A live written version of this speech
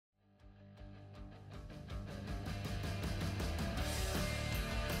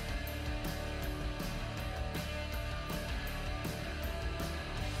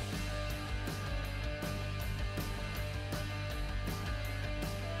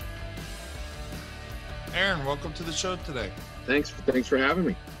Aaron, welcome to the show today. Thanks for having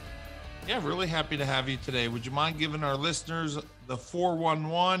me. Yeah, really happy to have you today. Would you mind giving our listeners the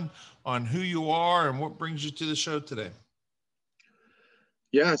 411 on who you are and what brings you to the show today?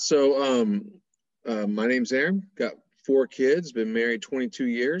 Yeah, my name's Aaron. Got 4 kids. Been married 22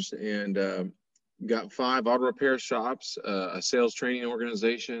 years, and got 5 auto repair shops, a sales training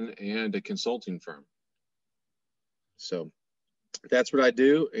organization, and a consulting firm. So that's what I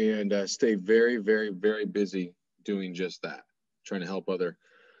do, and stay very, very, very busy doing just that. Trying to help other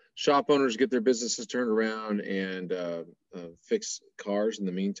shop owners get their businesses turned around and fix cars in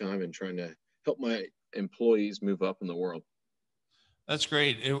the meantime, and trying to help my employees move up in the world. That's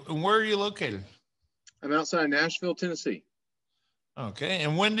great. And where are you located? I'm outside Nashville, Tennessee. Okay.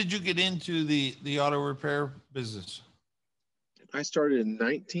 And when did you get into the auto repair business? I started in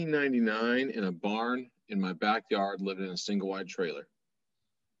 1999 in a barn in my backyard, living in a single wide trailer.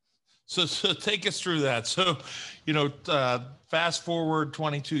 So take us through that. So, fast forward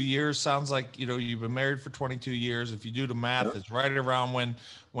 22 years, sounds like, you've been married for 22 years. If you do the math, Yep. It's right around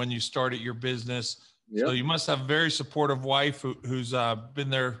when you started your business. Yep. So you must have a very supportive wife who's been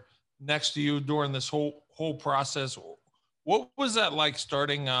there next to you during this whole process. What was that like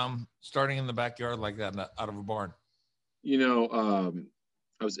starting in the backyard like that out of a barn? I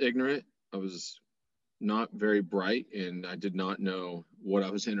was ignorant. I was not very bright, and I did not know what I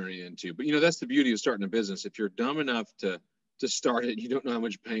was entering into. But that's the beauty of starting a business. If you're dumb enough to start it, you don't know how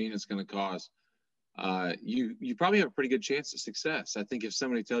much pain it's going to cause. You probably have a pretty good chance of success. I think if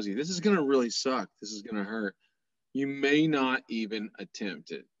somebody tells you this is going to really suck, this is going to hurt, you may not even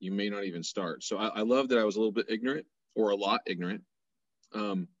attempt it. You may not even start. So I love that I was a little bit ignorant, or a lot ignorant.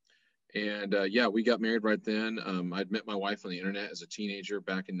 We got married right then. I'd met my wife on the internet as a teenager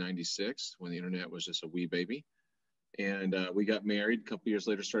back in '96 when the internet was just a wee baby. And we got married. A couple years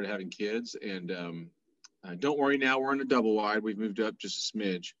later, started having kids. And don't worry, now we're on a double wide. We've moved up just a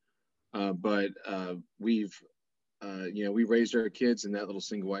smidge. We raised our kids in that little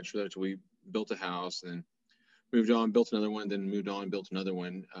single wide trailer till we built a house, and then moved on, built another one, then moved on, built another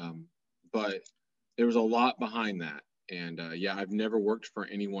one. But there was a lot behind that. And I've never worked for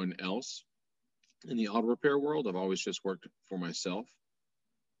anyone else in the auto repair world. I've always just worked for myself.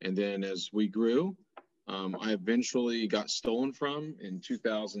 And then as we grew, I eventually got stolen from in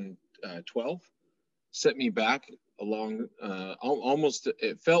 2012. Set me back along almost,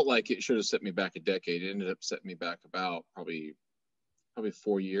 it felt like it should have set me back a decade. It ended up setting me back about probably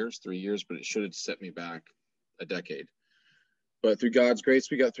 4 years, 3 years, but it should have set me back a decade. But through God's grace,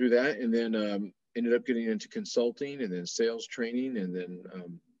 we got through that, and then ended up getting into consulting, and then sales training, and then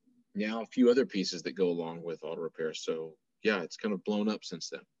now a few other pieces that go along with auto repair. So yeah, it's kind of blown up since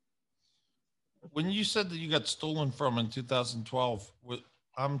then. When you said that you got stolen from in 2012,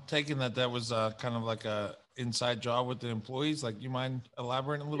 I'm taking that was kind of like a inside job with the employees. Like, you mind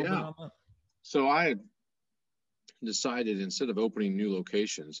elaborating a little bit on that? So I had decided, instead of opening new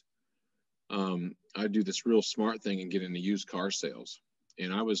locations, I'd do this real smart thing and get into used car sales.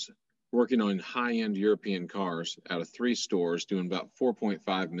 And I was working on high-end European cars out of 3 stores, doing about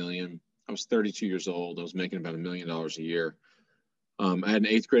 4.5 million. I was 32 years old. I was making about $1 million a year. I had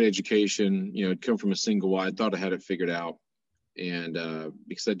an 8th grade education. I'd come from a single wide, thought I had it figured out, and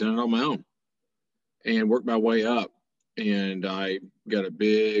because I'd done it on my own, and worked my way up. And I got a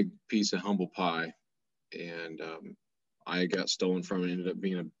big piece of humble pie, and I got stolen from it. Ended up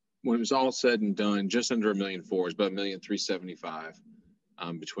being when it was all said and done, just under $1.4 million. It's about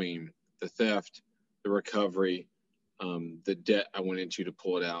 $1,375,000 between the theft, the recovery, the debt I went into to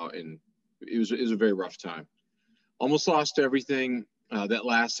pull it out. And it was a very rough time. Almost lost everything. That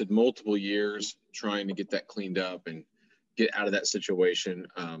lasted multiple years, trying to get that cleaned up and get out of that situation.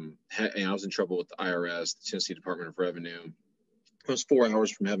 And I was in trouble with the IRS, the Tennessee Department of Revenue. I was 4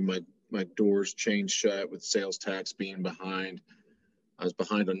 hours from having my doors chained shut, with sales tax being behind. I was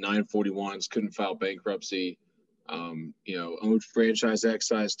behind on 941s, couldn't file bankruptcy. Owed franchise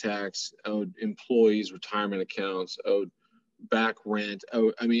excise tax, owed employees retirement accounts, owed back rent,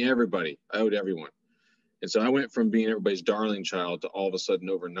 everybody. I owed everyone. And so I went from being everybody's darling child to all of a sudden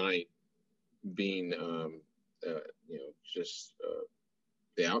overnight being,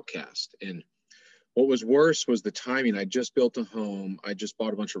 the outcast. And what was worse was the timing. I just built a home. I just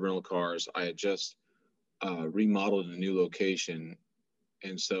bought a bunch of rental cars. I had just remodeled a new location.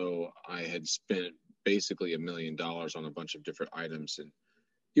 And so I had spent basically $1 million on a bunch of different items. And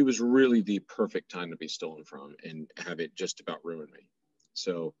it was really the perfect time to be stolen from and have it just about ruin me.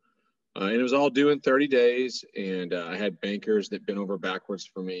 So, and it was all due in 30 days. And I had bankers that bent over backwards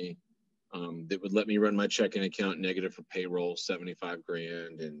for me. that would let me run my checking account negative for payroll, 75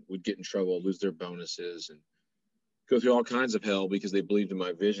 grand, and would get in trouble, lose their bonuses, and go through all kinds of hell because they believed in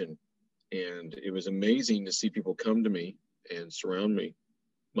my vision. And it was amazing to see people come to me and surround me.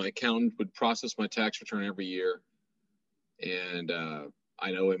 My accountant would process my tax return every year, and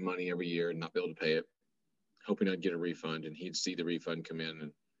I'd owe him money every year and not be able to pay it, hoping I'd get a refund, and he'd see the refund come in,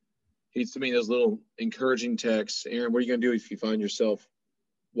 and he'd send me those little encouraging texts. Aaron, what are you going to do if you find yourself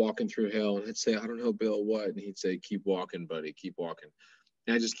walking through hell? And I'd say, I don't know, Bill, what? And he'd say, keep walking, buddy, keep walking.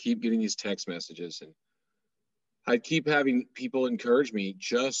 And I just keep getting these text messages, and I'd keep having people encourage me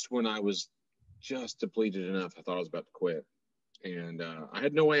just when I was just depleted enough. I thought I was about to quit, and I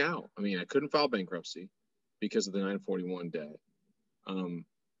had no way out. I mean, I couldn't file bankruptcy because of the 941 debt.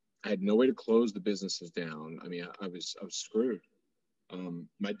 I had no way to close the businesses down. I mean, I was screwed.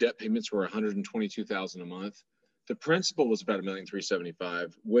 My debt payments were $122,000 a month. The principal was about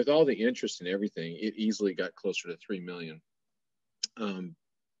 $1,375,000. With all the interest and everything, it easily got closer to $3 million.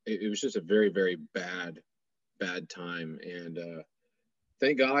 It was just a very, very bad time. And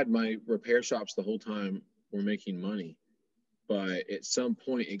thank God my repair shops the whole time were making money. But at some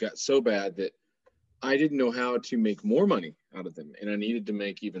point, it got so bad that I didn't know how to make more money out of them. And I needed to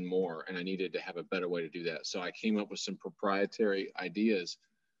make even more. And I needed to have a better way to do that. So I came up with some proprietary ideas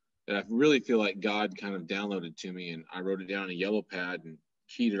that I really feel like God kind of downloaded to me. And I wrote it down on a yellow pad and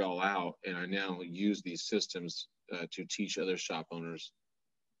keyed it all out. And I now use these systems to teach other shop owners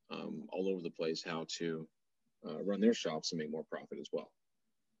all over the place how to run their shops and make more profit as well.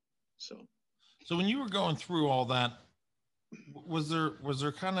 So when you were going through all that, was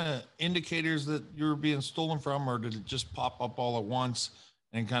there kind of indicators that you were being stolen from, or did it just pop up all at once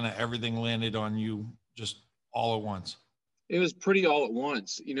and kind of everything landed on you just all at once? It was pretty all at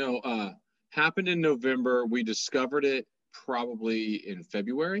once. Happened in November. We discovered it probably in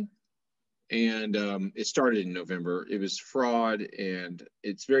February, and it started in November. It was fraud, and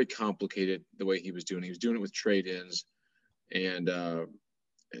it's very complicated the way he was doing it. He was doing it with trade-ins, and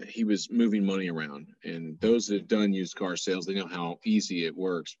he was moving money around. And those that have done used car sales, they know how easy it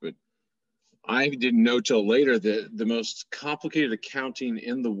works. But I didn't know till later that the most complicated accounting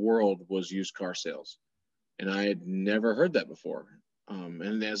in the world was used car sales. And I had never heard that before.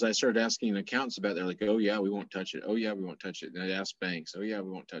 And as I started asking accountants about it, they're like, oh, yeah, we won't touch it. Oh, yeah, we won't touch it. And I'd ask banks, oh, yeah,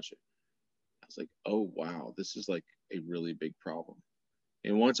 we won't touch it. I was like, oh, wow, this is like a really big problem.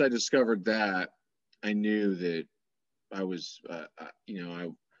 And once I discovered that, I knew that I was,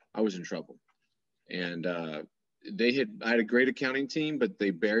 I was in trouble. And I had a great accounting team, but they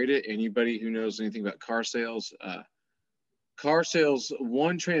buried it. Anybody who knows anything about car sales,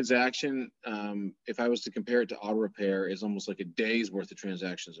 one transaction, if I was to compare it to auto repair, is almost like a day's worth of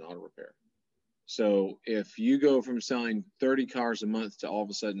transactions in auto repair. So if you go from selling 30 cars a month to all of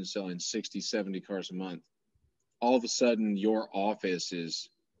a sudden selling 60, 70 cars a month, all of a sudden your office is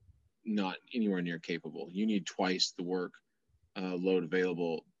not anywhere near capable. You need twice the work load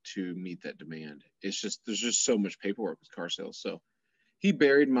available to meet that demand. There's just so much paperwork with car sales. So he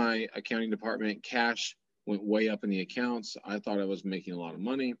buried my accounting department. Cash went way up in the accounts. I thought I was making a lot of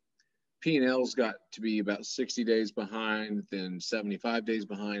money. P&Ls got to be about 60 days behind, then 75 days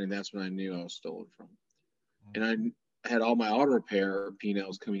behind, and that's when I knew I was stolen from. And I had all my auto repair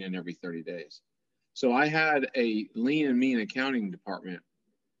P&Ls coming in every 30 days. So I had a lean and mean accounting department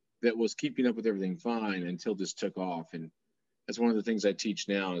that was keeping up with everything fine until this took off. And that's one of the things I teach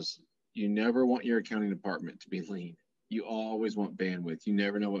now is you never want your accounting department to be lean. You always want bandwidth. You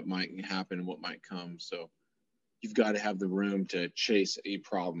never know what might happen and what might come. So you've got to have the room to chase a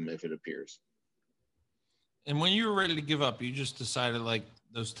problem if it appears. And when you were ready to give up, you just decided like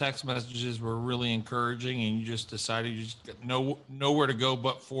those text messages were really encouraging and you just decided you just got nowhere to go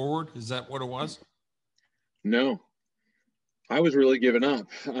but forward. Is that what it was? No, I was really giving up.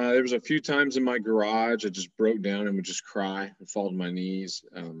 There was a few times in my garage, I just broke down and would just cry and fall to my knees.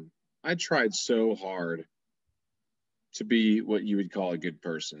 I tried so hard to be what you would call a good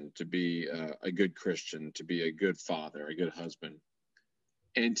person, to be a good Christian, to be a good father, a good husband.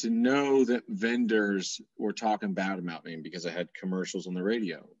 And to know that vendors were talking bad about me because I had commercials on the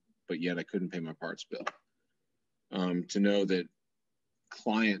radio, but yet I couldn't pay my parts bill. To know that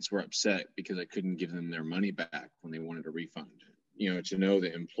clients were upset because I couldn't give them their money back when they wanted a refund. To know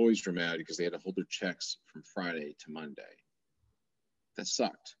that employees were mad because they had to hold their checks from Friday to Monday. That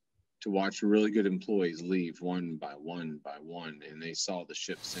sucked. To watch really good employees leave one by one by one, and they saw the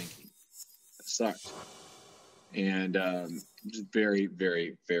ship sinking. That sucked. And just very,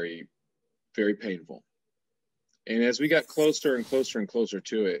 very, very, very painful. And as we got closer and closer and closer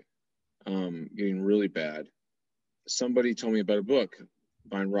to it, getting really bad, somebody told me about a book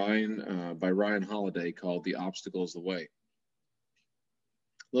by Ryan Holiday called "The Obstacle Is the Way."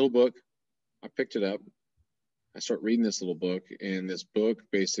 Little book. I picked it up. I start reading this little book, and this book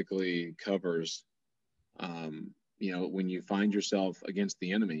basically covers, when you find yourself against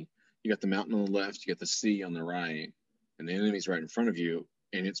the enemy, you got the mountain on the left, you got the sea on the right, and the enemy's right in front of you,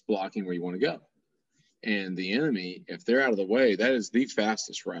 and it's blocking where you want to go. And the enemy, if they're out of the way, that is the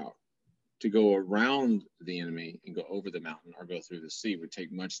fastest route. To go around the enemy and go over the mountain or go through the sea would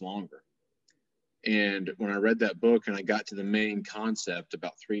take much longer. And when I read that book and I got to the main concept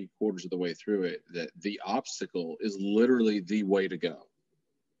about 3/4 of the way through it, that the obstacle is literally the way to go.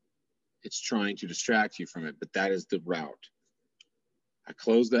 It's trying to distract you from it, but that is the route. I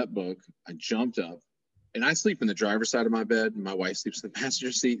closed that book. I jumped up, and I sleep in the driver's side of my bed. And my wife sleeps in the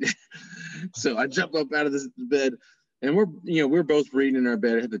passenger seat. So I jump up out of the bed, and we're both reading in our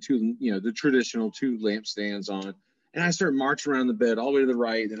bed. I had the traditional 2 lampstands on. And I started marching around the bed all the way to the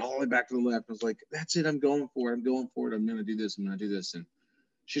right and all the way back to the left. I was like, that's it. I'm going for it. I'm going for it. I'm going to do this. I'm going to do this. And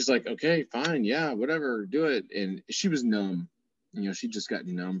she's like, okay, fine. Yeah, whatever. Do it. And she was numb. She just got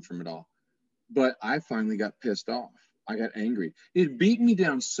numb from it all. But I finally got pissed off. I got angry. It beat me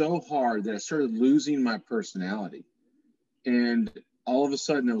down so hard that I started losing my personality. And all of a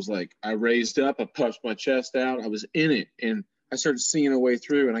sudden, it was like, I raised up. I puffed my chest out. I was in it. And I started seeing a way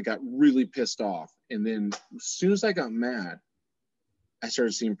through, and I got really pissed off. And then as soon as I got mad, I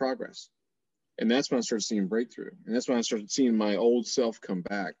started seeing progress. And that's when I started seeing breakthrough. And that's when I started seeing my old self come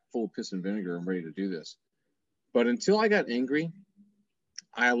back, full of piss and vinegar and ready to do this. But until I got angry,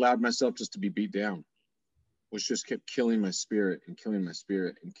 I allowed myself just to be beat down, which just kept killing my spirit and killing my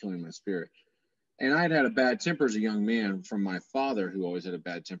spirit and killing my spirit. And I had had a bad temper as a young man from my father, who always had a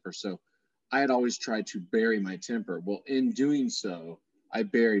bad temper. So I had always tried to bury my temper. Well, in doing so, I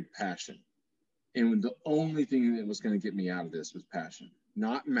buried passion. And the only thing that was going to get me out of this was passion,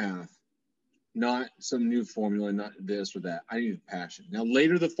 not math, not some new formula, not this or that. I needed passion. Now,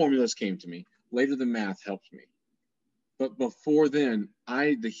 later the formulas came to me. Later the math helped me. But before then,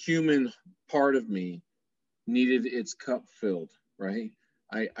 the human part of me needed its cup filled, right?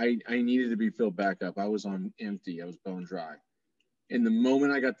 I needed to be filled back up. I was on empty. I was bone dry. And the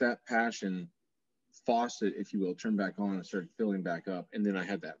moment I got that passion faucet, if you will, turned back on, I started filling back up. And then I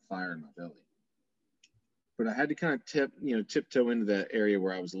had that fire in my belly. But I had to kind of tiptoe into that area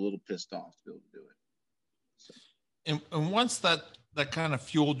where I was a little pissed off to be able to do it. So. And once that kind of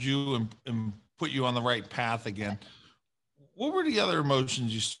fueled you and put you on the right path again, what were the other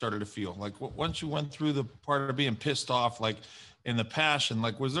emotions you started to feel? Like once you went through the part of being pissed off, like in the passion,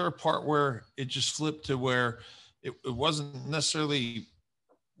 like was there a part where it just flipped to where it wasn't necessarily,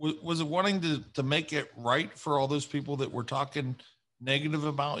 was it wanting to make it right for all those people that were talking negative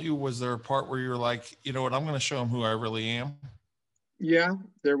about you? Was there a part where you're like, you know what, I'm going to show them who I really am? Yeah,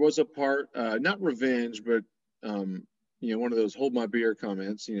 there was a part, not revenge, but, one of those hold my beer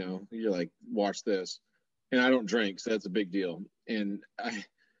comments, you're like, watch this. And I don't drink, so that's a big deal. And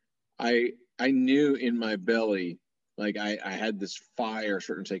I knew in my belly, like I had this fire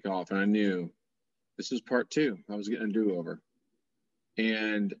starting to take off, and I knew this was part 2. I was getting a do-over.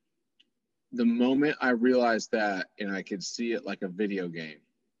 And the moment I realized that, and I could see it like a video game,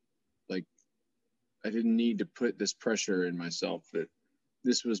 like I didn't need to put this pressure in myself that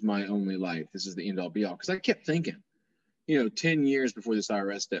this was my only life. This is the end all be all. Because I kept thinking, 10 years before this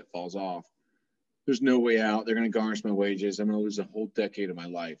IRS debt falls off, there's no way out. They're going to garnish my wages. I'm going to lose a whole decade of my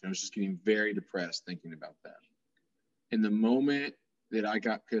life. And I was just getting very depressed thinking about that. And the moment that I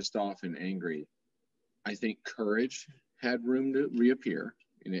got pissed off and angry, I think courage had room to reappear,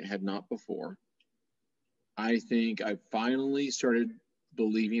 and it had not before. I think I finally started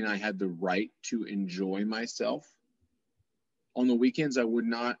believing I had the right to enjoy myself. On the weekends, I would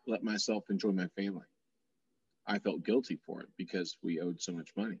not let myself enjoy my family. I felt guilty for it because we owed so much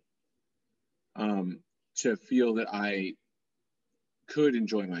money. To feel that I could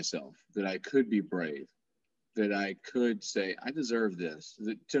enjoy myself, that I could be brave, that I could say, I deserve this,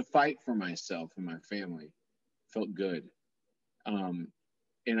 that to fight for myself and my family felt good.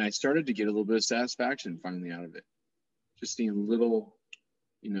 And I started to get a little bit of satisfaction finally out of it. Just seeing little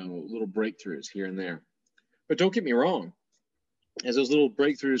breakthroughs here and there. But don't get me wrong. As those little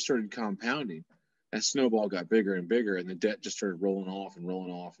breakthroughs started compounding, that snowball got bigger and bigger, and the debt just started rolling off and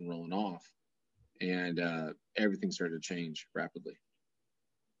rolling off and rolling off. And everything started to change rapidly.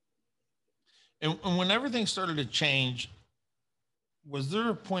 And when everything started to change, was there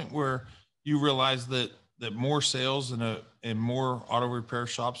a point where you realized that more sales and more auto repair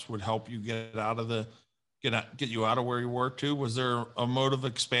shops would help you get you out of where you were too? Was there a mode of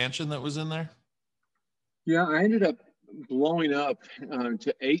expansion that was in there? Yeah, I ended up blowing up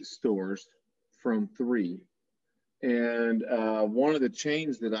to 8 stores from 3. And one of the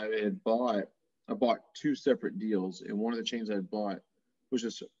chains that I had bought, I bought 2 separate deals, and one of the chains I bought was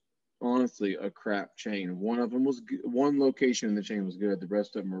just honestly a crap chain. One of them was one location in the chain was good. The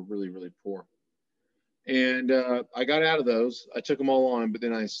rest of them were really, really poor. And I got out of those. I took them all on, but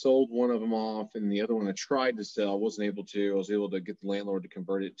then I sold one of them off, and the other one I tried to sell, wasn't able to. I was able to get the landlord to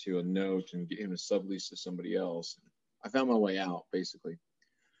convert it to a note and get him to sublease to somebody else. I found my way out, basically.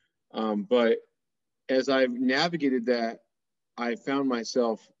 But as I've navigated that, I found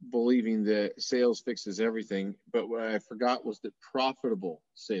myself believing that sales fixes everything. But what I forgot was that profitable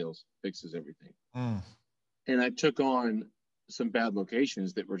sales fixes everything. And I took on some bad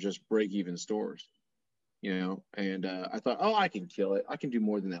locations that were just break-even stores. And I thought, oh, I can kill it. I can do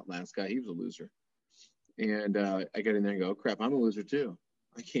more than that last guy. He was a loser. And I got in there and go, oh, crap, I'm a loser too.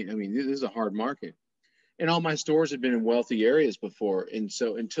 This is a hard market. And all my stores had been in wealthy areas before. And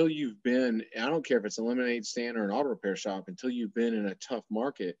so until you've been, I don't care if it's a lemonade stand or an auto repair shop, until you've been in a tough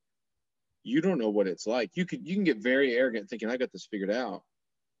market, you don't know what it's like. You can get very arrogant thinking, I got this figured out,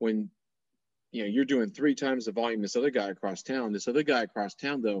 when you're doing 3 times the volume this other guy across town. This other guy across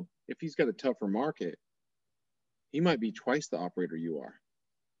town, though, if he's got a tougher market, he might be twice the operator you are.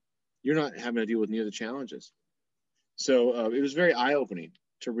 You're not having to deal with near the challenges. So it was very eye-opening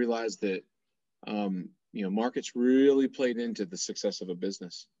to realize that, markets really played into the success of a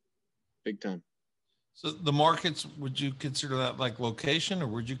business, big time. So the markets, would you consider that like location, or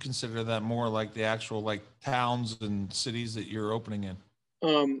would you consider that more like the actual like towns and cities that you're opening in?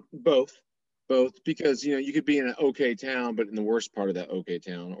 Both, because, you could be in an okay town, but in the worst part of that okay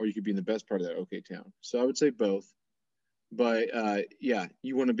town, or you could be in the best part of that okay town. So I would say both. But yeah,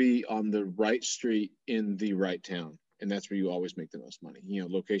 you want to be on the right street in the right town. And that's where you always make the most money.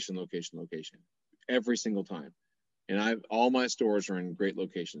 Location, location, location, every single time. And all my stores are in great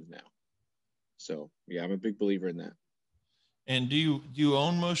locations now. So yeah, I'm a big believer in that. And do you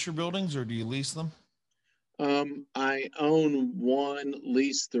own most of your buildings, or do you lease them? I own one,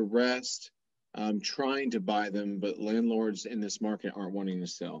 lease the rest. I'm trying to buy them, but landlords in this market aren't wanting to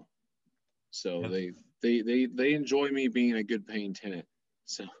sell. So yep. They enjoy me being a good paying tenant.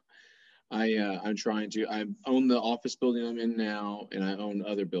 So I'm trying to. I own the office building I'm in now, and I own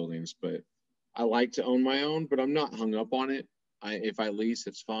other buildings, but I like to own my own, but I'm not hung up on it. If I lease,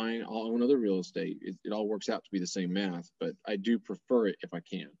 it's fine. I'll own other real estate. It all works out to be the same math, but I do prefer it if I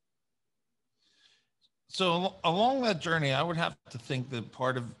can. So along that journey, I would have to think that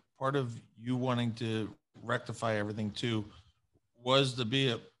part of you wanting to rectify everything too was to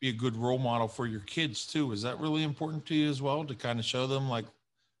be a good role model for your kids too. Is that really important to you as well, to kind of show them like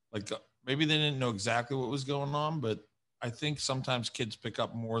maybe they didn't know exactly what was going on, but I think sometimes kids pick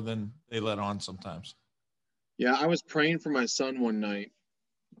up more than they let on sometimes. Yeah, I was praying for my son one night.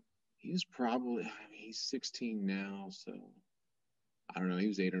 He's 16 now, so I don't know. He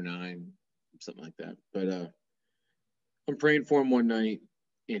was 8 or 9, something like that. But I'm praying for him one night,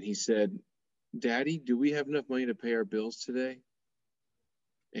 and he said, "Daddy, do we have enough money to pay our bills today?"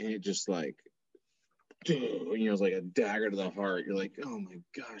 And it just like, it's like a dagger to the heart. You're like, oh my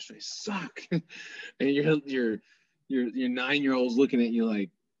gosh, I suck. And your 9-year-old's looking at you like,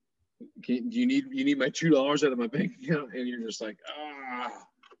 you need my $2 out of my bank account, and you're just like, ah.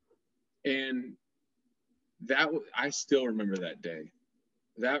 And I still remember that day.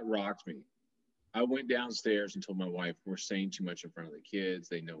 That rocked me. I went downstairs and told my wife, we're saying too much in front of the kids.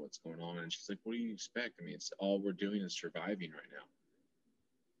 They know what's going on. And she's like, what do you expect? It's all we're doing is surviving right now.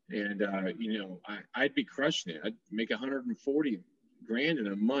 And, I'd be crushing it. I'd make 140 grand in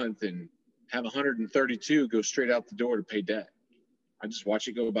a month and have 132 go straight out the door to pay debt. I just watch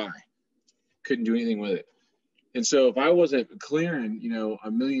it go by. Couldn't do anything with it. And so if I wasn't clearing,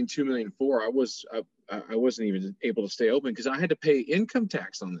 $1 million, $2 million, $4 million, I wasn't even able to stay open because I had to pay income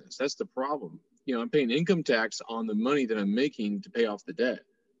tax on this. That's the problem. I'm paying income tax on the money that I'm making to pay off the debt.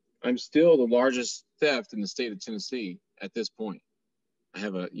 I'm still the largest theft in the state of Tennessee at this point. I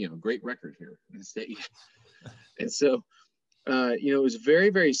have a great record here in the state. And so, it was a very,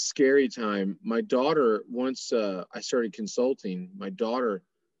 very scary time. My daughter, once I started consulting, my daughter,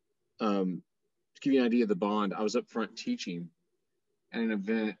 to give you an idea of the bond, I was up front teaching at an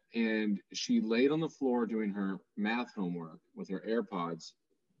event, and she laid on the floor doing her math homework with her AirPods,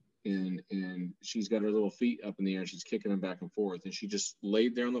 and she's got her little feet up in the air, and she's kicking them back and forth, and she just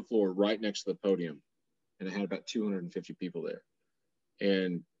laid there on the floor right next to the podium, and it had about 250 people there.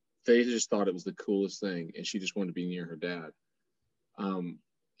 And they just thought it was the coolest thing. And she just wanted to be near her dad.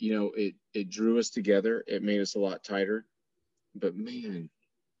 It drew us together. It made us a lot tighter. But man,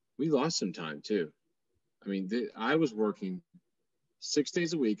 we lost some time too. I mean, I was working 6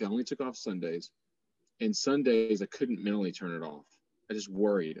 days a week. I only took off Sundays, and Sundays I couldn't mentally turn it off. I just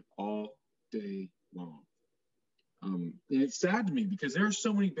worried all day long. And it's sad to me because there are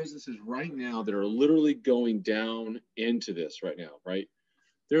so many businesses right now that are literally going down into this right now, right?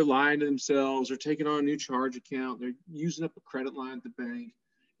 They're lying to themselves. They're taking on a new charge account. They're using up a credit line at the bank,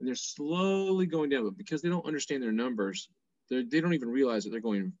 and they're slowly going down. But because they don't understand their numbers, they don't even realize that they're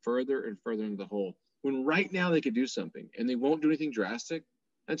going further and further into the hole. When right now they could do something, and they won't do anything drastic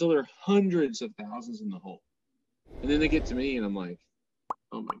until they're hundreds of thousands in the hole. And then they get to me, and I'm like,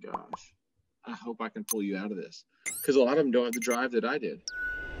 oh my gosh, I hope I can pull you out of this, because a lot of them don't have the drive that I did.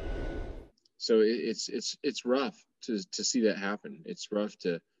 So it's rough to see that happen. It's rough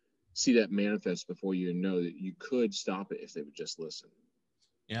to see that manifest before you know that you could stop it if they would just listen.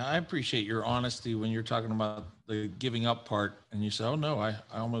 Yeah, I appreciate your honesty when you're talking about the giving up part, and you say, "Oh no, I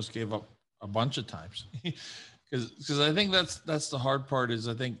almost gave up a bunch of times," because I think that's the hard part. Is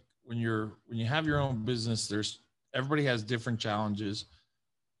I think when you have your own business, everybody has different challenges,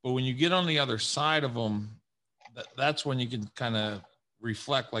 but when you get on the other side of them, that's when you can kind of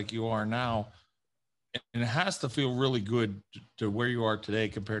reflect like you are now, and it has to feel really good to where you are today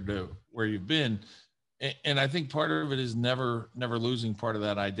compared to where you've been. And I think part of it is never losing part of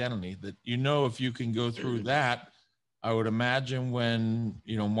that identity, that, if you can go through that. I would imagine when,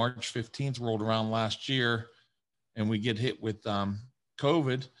 March 15th rolled around last year and we get hit with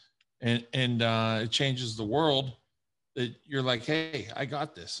COVID and it changes the world, that you're like, hey, I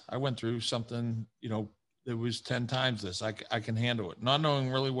got this. I went through something, that was 10 times this. I can handle it. Not knowing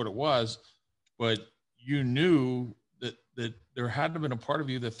really what it was, but you knew that there had to have been a part of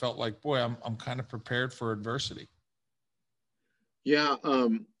you that felt like, boy, I'm kind of prepared for adversity. Yeah.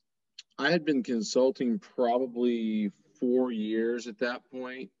 I had been consulting probably 4 years at that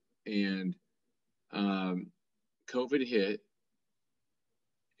point, and COVID hit,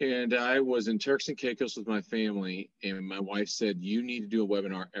 and I was in Turks and Caicos with my family, and my wife said, you need to do a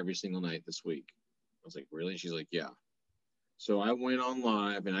webinar every single night this week. I was like, really? She's like, yeah. So I went on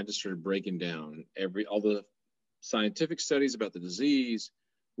live and I just started breaking down all the scientific studies about the disease,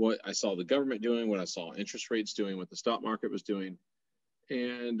 what I saw the government doing, what I saw interest rates doing, what the stock market was doing.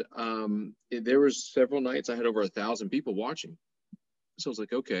 And there was several nights I had over 1,000 people watching. So I was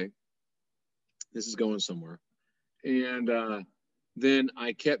like, okay, this is going somewhere. And then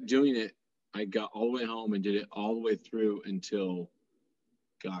I kept doing it. I got all the way home and did it all the way through until,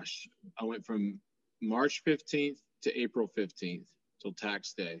 gosh, I went from March 15th to April 15th till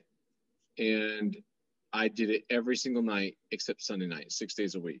tax day. And I did it every single night except Sunday night, 6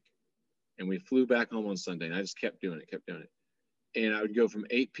 days a week. And we flew back home on Sunday, and I just kept doing it. And I would go from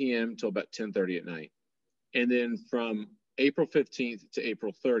 8 p.m. till about 10:30 at night. And then from April 15th to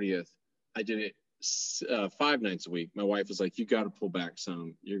April 30th, I did it 5 nights a week. My wife was like, you got to pull back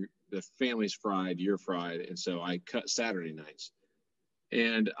some. The family's fried, you're fried. And so I cut Saturday nights.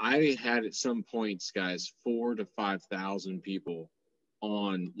 And I had at some points, guys, 4,000 to 5,000 people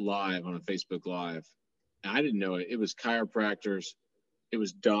on a Facebook Live. And I didn't know it. It was chiropractors, it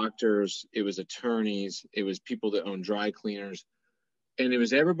was doctors, it was attorneys, it was people that own dry cleaners. And it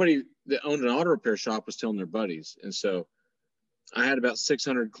was everybody that owned an auto repair shop was telling their buddies. And so I had about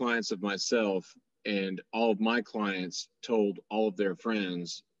 600 clients of myself, and all of my clients told all of their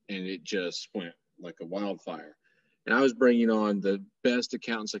friends, and it just went like a wildfire. And I was bringing on the best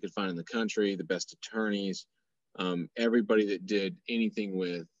accountants I could find in the country, the best attorneys, everybody that did anything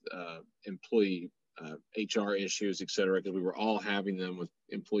with employee HR issues, et cetera, because we were all having them with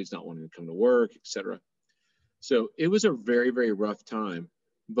employees not wanting to come to work, et cetera. So it was a very, very rough time.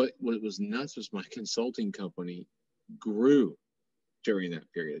 But what was nuts was my consulting company grew during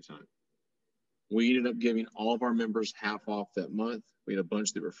that period of time. We ended up giving all of our members half off that month. We had a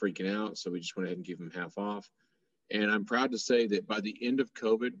bunch that were freaking out, so we just went ahead and gave them half off. And I'm proud to say that by the end of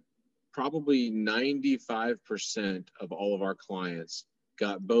COVID, probably 95% of all of our clients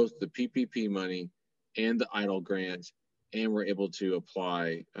got both the PPP money and the EIDL grant, and were able to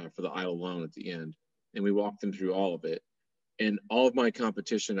apply for the EIDL loan at the end. And we walked them through all of it. And all of my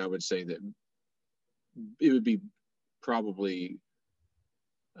competition, I would say that it would be probably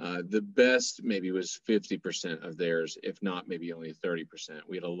the best maybe was 50% of theirs, if not maybe only 30%.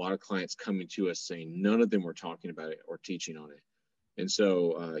 We had a lot of clients coming to us saying none of them were talking about it or teaching on it. And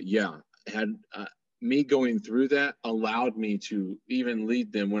so, me going through that allowed me to even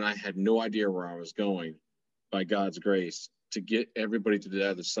lead them when I had no idea where I was going, by God's grace, to get everybody to the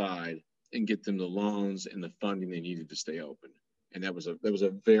other side and get them the loans and the funding they needed to stay open. And that was a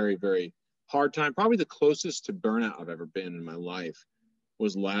very, very hard time. Probably the closest to burnout I've ever been in my life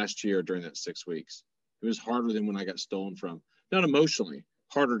was last year during that 6 weeks. It was harder than when I got stolen from. Not emotionally,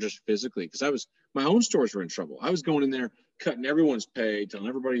 harder just physically, because my own stores were in trouble. I was going in there, cutting everyone's pay, telling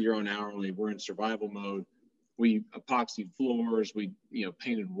everybody you're on hourly. We're in survival mode. We epoxied floors. We,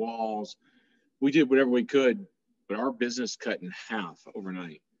 painted walls. We did whatever we could, but our business cut in half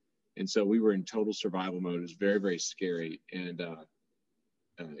overnight. And so we were in total survival mode. It was very, very scary. And,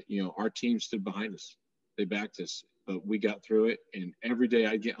 our team stood behind us. They backed us, but we got through it. And every day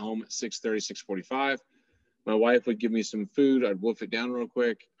I'd get home at 6:30, 6:45. My wife would give me some food. I'd wolf it down real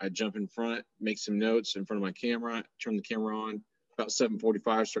quick. I'd jump in front, make some notes in front of my camera, turn the camera on. About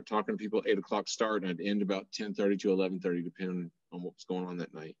 7:45, start talking to people, 8 o'clock start, and I'd end about 10:30 to 11:30, depending on what was going on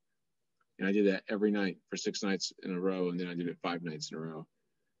that night. And I did that every night for 6 nights in a row, and then I did it 5 nights in a row.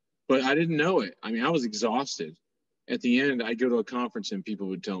 But I didn't know it. I mean, I was exhausted. At the end, I'd go to a conference and people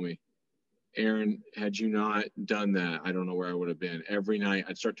would tell me, Aaron, had you not done that, I don't know where I would have been. Every night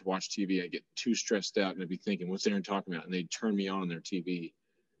I'd start to watch TV. I'd get too stressed out and I'd be thinking, what's Aaron talking about? And they'd turn me on their TV.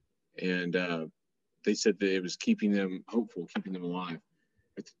 And they said that it was keeping them hopeful, keeping them alive.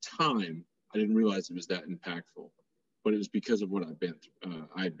 At the time, I didn't realize it was that impactful, but it was because of what I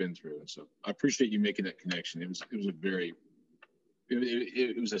had been through. And so I appreciate you making that connection. It was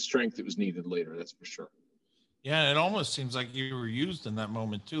a strength that was needed later. That's for sure. Yeah, it almost seems like you were used in that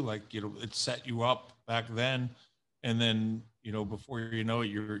moment too. Like, it set you up back then, and then before you know it,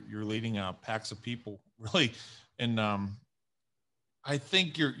 you're leading packs of people, really. And I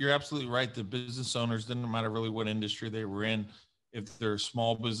think you're absolutely right. The business owners, didn't matter really what industry they were in, if they're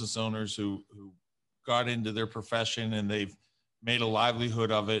small business owners who got into their profession and they've made a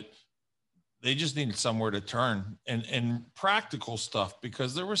livelihood of it, they just needed somewhere to turn and practical stuff,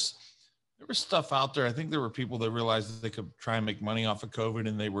 because there was stuff out there. I think there were people that realized that they could try and make money off of COVID,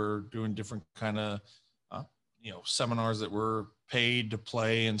 and they were doing different kind of, seminars that were paid to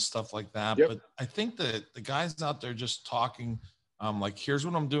play and stuff like that. Yep. But I think that the guys out there just talking, like, here's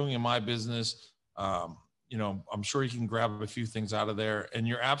what I'm doing in my business. I'm sure you can grab a few things out of there. And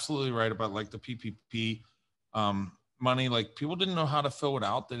you're absolutely right about like the PPP money. Like, people didn't know how to fill it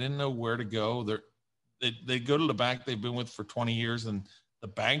out. They didn't know where to go. They go to the bank they've been with for 20 years, and the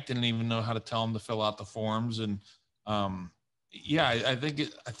bank didn't even know how to tell them to fill out the forms. And I think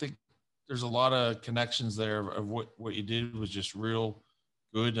there's a lot of connections there of what you did was just real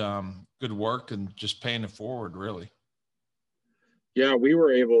good work, and just paying it forward, really. Yeah, we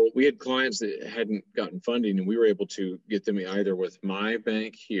had clients that hadn't gotten funding, and we were able to get them either with my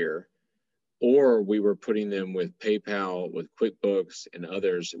bank here, or we were putting them with PayPal, with QuickBooks and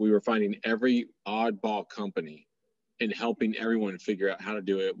others. We were finding every oddball company and helping everyone figure out how to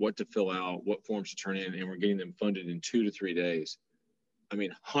do it, what to fill out, what forms to turn in, and we're getting them funded in 2 to 3 days. I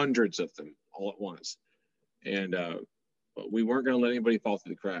mean, hundreds of them all at once. And we weren't going to let anybody fall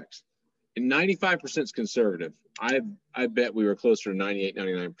through the cracks. And 95% is conservative. I bet we were closer to 98,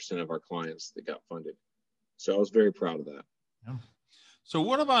 99% of our clients that got funded. So I was very proud of that. Yeah. So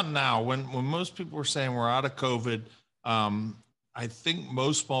what about now, when most people were saying we're out of COVID? I think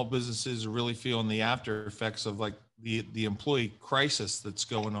most small businesses are really feeling the after effects of like the employee crisis that's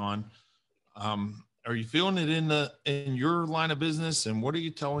going on. Are you feeling it in your line of business? And what are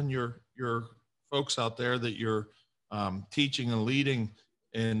you telling your folks out there that you're teaching and leading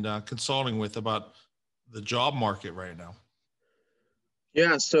and consulting with about the job market right now?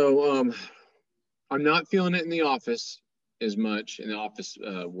 Yeah, so I'm not feeling it in the office as much, in the office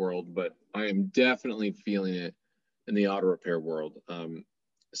world, but I am definitely feeling it in the auto repair world.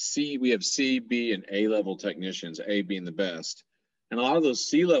 We have C, B, and A level technicians, A being the best. And a lot of those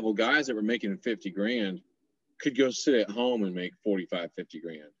C level guys that were making 50 grand could go sit at home and make 45, 50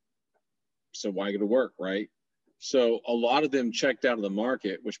 grand. So why go to work, right? So a lot of them checked out of the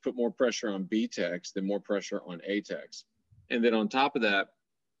market, which put more pressure on B techs than more pressure on A techs. And then on top of that,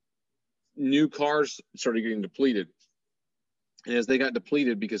 new cars started getting depleted. And as they got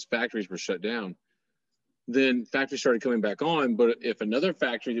depleted because factories were shut down, then factories started coming back on. But if another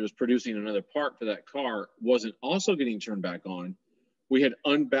factory that was producing another part for that car wasn't also getting turned back on, we had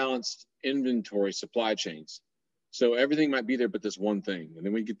unbalanced inventory supply chains. So everything might be there, but this one thing, and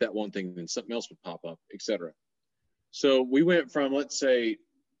then we get that one thing, then something else would pop up, et cetera. So we went from, let's say,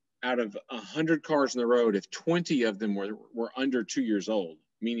 out of 100 cars on the road, if 20 of them were under 2 years old,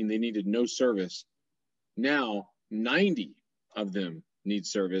 meaning they needed no service, now 90 of them need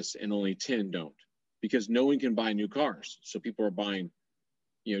service and only 10 don't, because no one can buy new cars. So people are buying,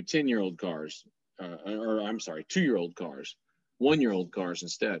 10-year-old cars, 2-year-old cars, 1-year-old cars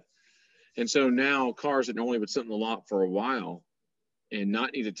instead. And so now cars that normally would sit in the lot for a while and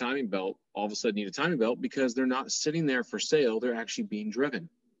not need a timing belt, all of a sudden need a timing belt because they're not sitting there for sale. They're actually being driven.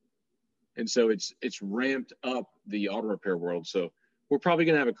 And so it's ramped up the auto repair world. So we're probably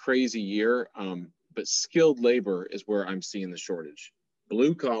going to have a crazy year, but skilled labor is where I'm seeing the shortage.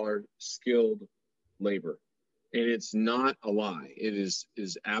 Blue collar, skilled labor. And it's not a lie. It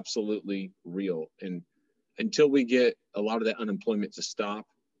is absolutely real. And until we get a lot of that unemployment to stop,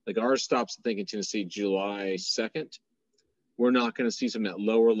 like ours stops, I think, in Tennessee, July 2nd, we're not going to see some of that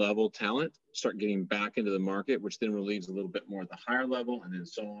lower level talent start getting back into the market, which then relieves a little bit more at the higher level, and then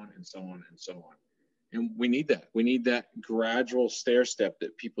so on and so on and so on. And we need that. We need that gradual stair step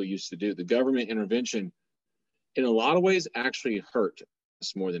that people used to do. The government intervention, in a lot of ways, actually hurt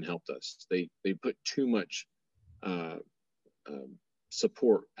us more than helped us. They put too much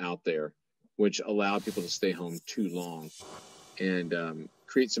support out there, which allowed people to stay home too long and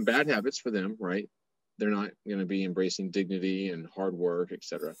create some bad habits for them, right? They're not going to be embracing dignity and hard work, et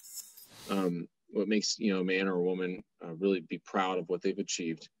cetera. What makes, a man or a woman really be proud of what they've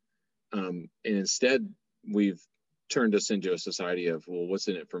achieved. And instead, we've turned us into a society of, well, what's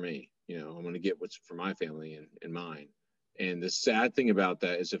in it for me? I'm going to get what's for my family and mine. And the sad thing about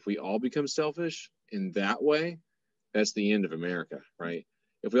that is if we all become selfish in that way, that's the end of America, right?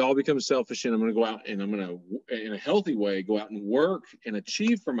 If we all become selfish and I'm going to go out and I'm going to, in a healthy way, go out and work and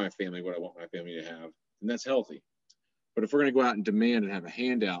achieve for my family what I want my family to have, and that's healthy. But if we're going to go out and demand and have a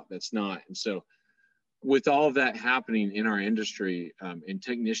handout, that's not. And so with all of that happening in our industry and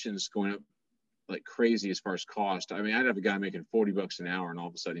technicians going up like crazy as far as cost, I mean, I'd have a guy making $40 an hour and all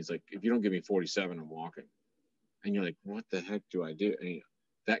of a sudden he's like, if you don't give me 47, I'm walking. And you're like, what the heck do I do? And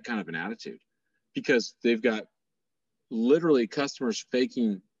that kind of an attitude, because they've got literally customers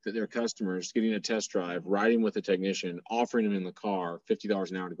faking that they're customers, getting a test drive, riding with a technician, offering them in the car $50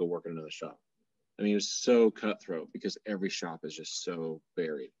 an hour to go work at another shop. I mean, it was so cutthroat because every shop is just so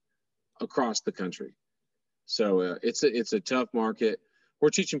buried across the country. So it's a tough market. We're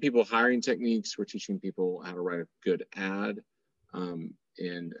teaching people hiring techniques. We're teaching people how to write a good ad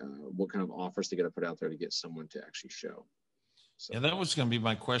and what kind of offers they got to put out there to get someone to actually show. So. Yeah, that was going to be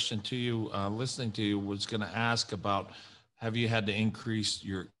my question to you. Listening to you was going to ask about, have you had to increase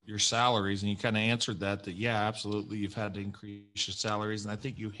your salaries? And you kind of answered that yeah, absolutely. You've had to increase your salaries. And I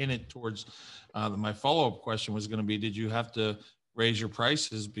think you hinted towards my follow-up question was going to be, did you have to raise your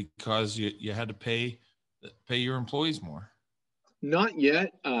prices because you had to pay your employees more? Not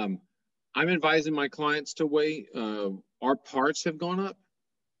yet. I'm advising my clients to wait. Our parts have gone up.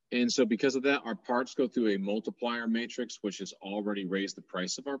 And so because of that, our parts go through a multiplier matrix, which has already raised the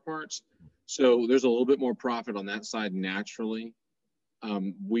price of our parts. So there's a little bit more profit on that side naturally.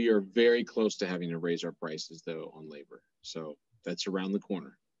 We are very close to having to raise our prices though on labor. So that's around the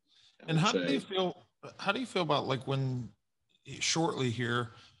corner. And how do you feel about like when shortly here,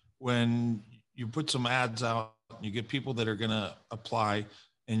 when you put some ads out, you get people that are going to apply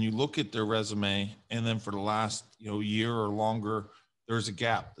and you look at their resume, and then for the last year or longer, there's a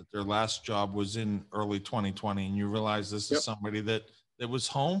gap that their last job was in early 2020, and you realize this is somebody that was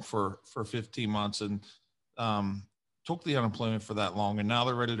home for 15 months and took the unemployment for that long, and now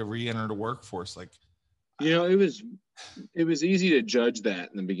they're ready to re-enter the workforce. Like, it was easy to judge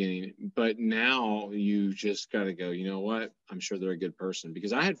that in the beginning, but now you just got to go, you know what? I'm sure they're a good person,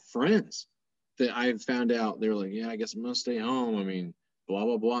 because I had friends that I found out they were like, yeah, I guess I'm gonna stay home. I mean, blah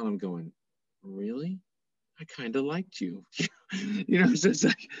blah blah, and I'm going, really? I kind of liked you. So it's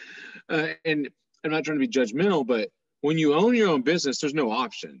like, and I'm not trying to be judgmental, but when you own your own business, there's no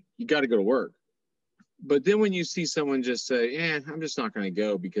option. You got to go to work. But then when you see someone just say, yeah, I'm just not going to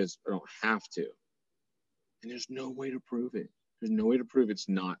go because I don't have to. And there's no way to prove it. There's no way to prove it's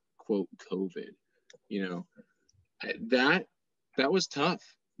not, quote, COVID. That was tough.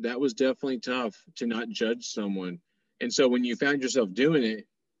 That was definitely tough to not judge someone. And so when you found yourself doing it,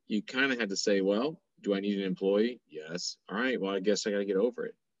 you kind of had to say, well, do I need an employee? Yes. All right. Well, I guess I got to get over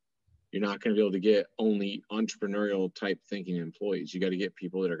it. You're not going to be able to get only entrepreneurial type thinking employees. You got to get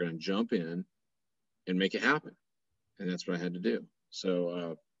people that are going to jump in and make it happen. And that's what I had to do.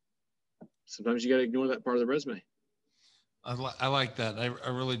 So sometimes you got to ignore that part of the resume. I like that. I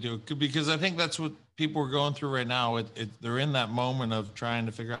really do, because I think that's what people are going through right now. They're in that moment of trying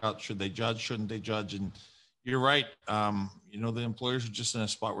to figure out, should they judge, shouldn't they judge? And you're right. The employers are just in a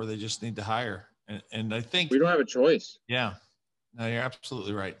spot where they just need to hire. And I think we don't have a choice. Yeah, no, you're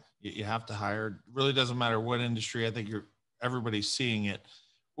absolutely right. You have to hire. It really doesn't matter what industry. I think everybody's seeing it.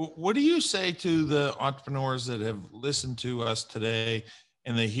 What do you say to the entrepreneurs that have listened to us today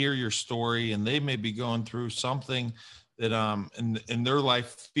and they hear your story and they may be going through something that in their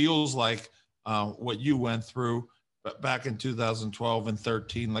life feels like what you went through, but back in 2012 and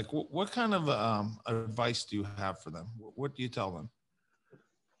 13? Like, what kind of advice do you have for them? What do you tell them?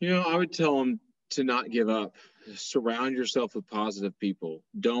 I would tell them to not give up. Surround yourself with positive people.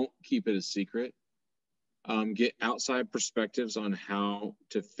 Don't keep it a secret. Get outside perspectives on how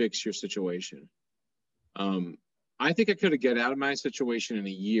to fix your situation. I think I could have got out of my situation in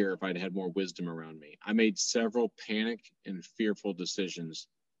a year if I'd had more wisdom around me. I made several panic and fearful decisions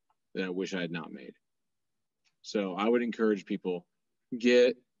that I wish I had not made. So I would encourage people,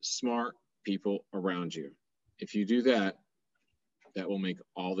 get smart people around you. If you do that, that will make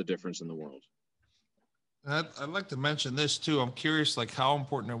all the difference in the world. I'd like to mention this too. I'm curious, like how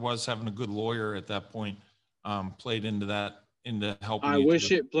important it was having a good lawyer at that point played into that, into helping I you.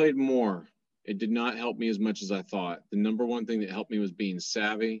 wish it played more. It did not help me as much as I thought. The number one thing that helped me was being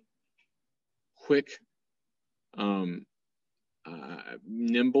savvy, quick,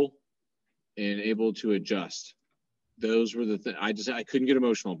 nimble, and able to adjust. Those were the things. I couldn't get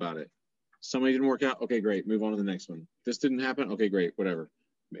emotional about it. Somebody didn't work out. Okay, great. Move on to the next one. This didn't happen. Okay, great. Whatever.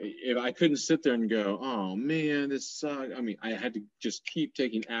 If I couldn't sit there and go, oh man, this sucks. I mean, I had to just keep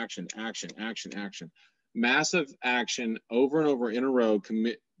taking action, massive action over and over in a row.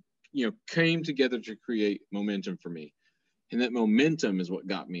 Came together to create momentum for me, and that momentum is what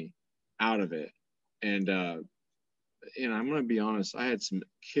got me out of it. And I'm going to be honest, I had some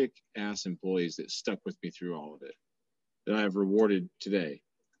kick-ass employees that stuck with me through all of it that I have rewarded today.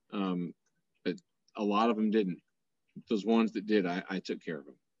 But a lot of them didn't. Those ones that did, I took care of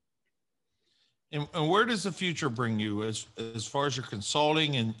them. And where does the future bring you as far as your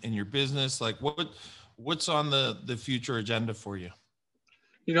consulting and your business? Like what's on the future agenda for you?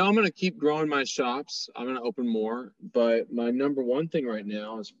 I'm going to keep growing my shops. I'm going to open more, but my number one thing right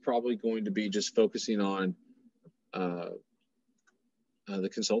now is probably going to be just focusing on the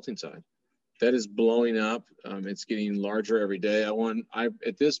consulting side. That is blowing up. It's getting larger every day. I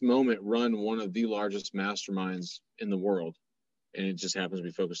at this moment run one of the largest masterminds in the world, and it just happens to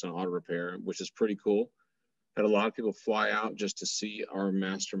be focused on auto repair, which is pretty cool. Had a lot of people fly out just to see our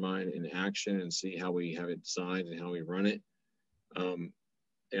mastermind in action and see how we have it designed and how we run it.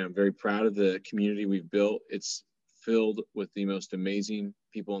 And I'm very proud of the community we've built. It's filled with the most amazing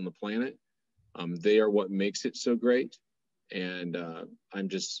people on the planet. They are what makes it so great. And I'm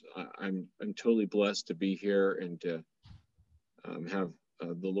totally blessed to be here and to have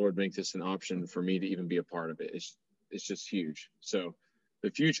the Lord make this an option for me to even be a part of it. It's just huge. So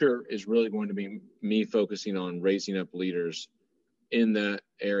the future is really going to be me focusing on raising up leaders in that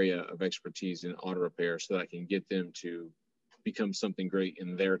area of expertise in auto repair so that I can get them to become something great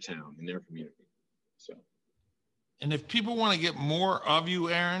in their town, in their community. So. And if people want to get more of you,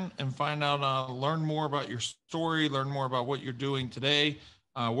 Aaron, and find out, learn more about your story, learn more about what you're doing today,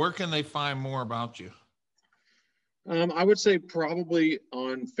 where can they find more about you? I would say probably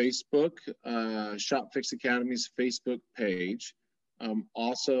on Facebook, Shop Fix Academy's Facebook page.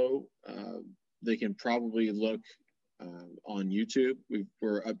 Also, they can probably look on YouTube.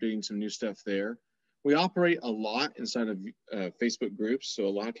 We're updating some new stuff there. We operate a lot inside of Facebook groups, so a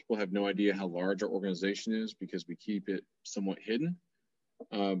lot of people have no idea how large our organization is because we keep it somewhat hidden.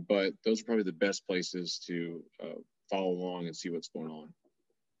 But those are probably the best places to follow along and see what's going on.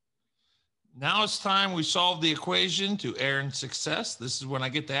 Now it's time we solve the equation to Aaron's success. This is when I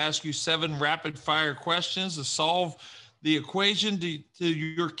get to ask you 7 rapid fire questions to solve the equation to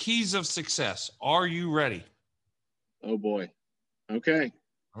your keys of success. Are you ready? Oh boy. Okay.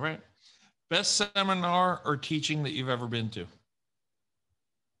 All right. Best seminar or teaching that you've ever been to?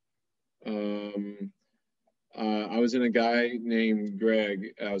 I was in a guy named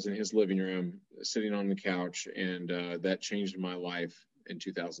Greg. I was in his living room sitting on the couch, and that changed my life in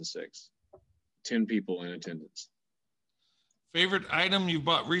 2006. 10 people in attendance. Favorite item you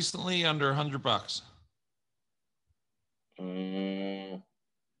bought recently under $100? I'm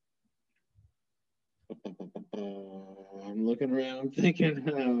looking around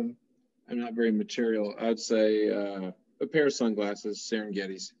thinking, I'm not very material. I'd say a pair of sunglasses,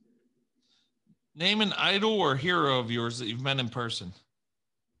 Serengeti's. Name an idol or hero of yours that you've met in person.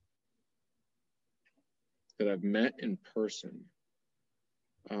 That I've met in person.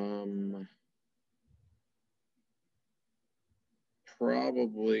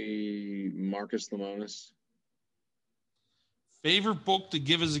 Probably Marcus Lemonis. Favorite book to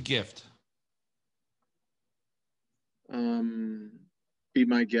give as a gift? Be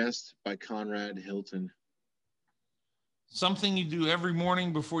My Guest by Conrad Hilton. Something you do every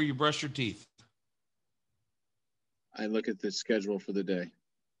morning before you brush your teeth? I look at the schedule for the day.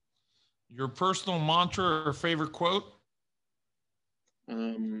 Your personal mantra or favorite quote?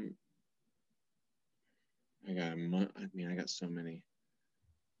 I got so many.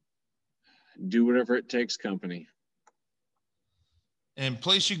 Do whatever it takes, company. and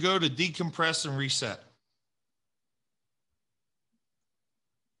place you go to decompress and reset?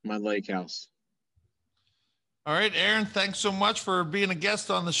 My lake house. All right, Aaron, thanks so much for being a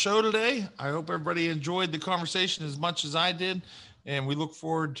guest on the show today. I hope everybody enjoyed the conversation as much as I did, and we look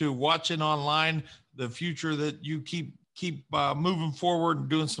forward to watching online the future that you keep moving forward and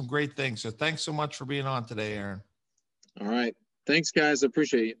doing some great things. So thanks so much for being on today, Aaron. All right. Thanks, guys. I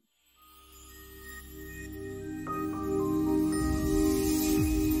appreciate it.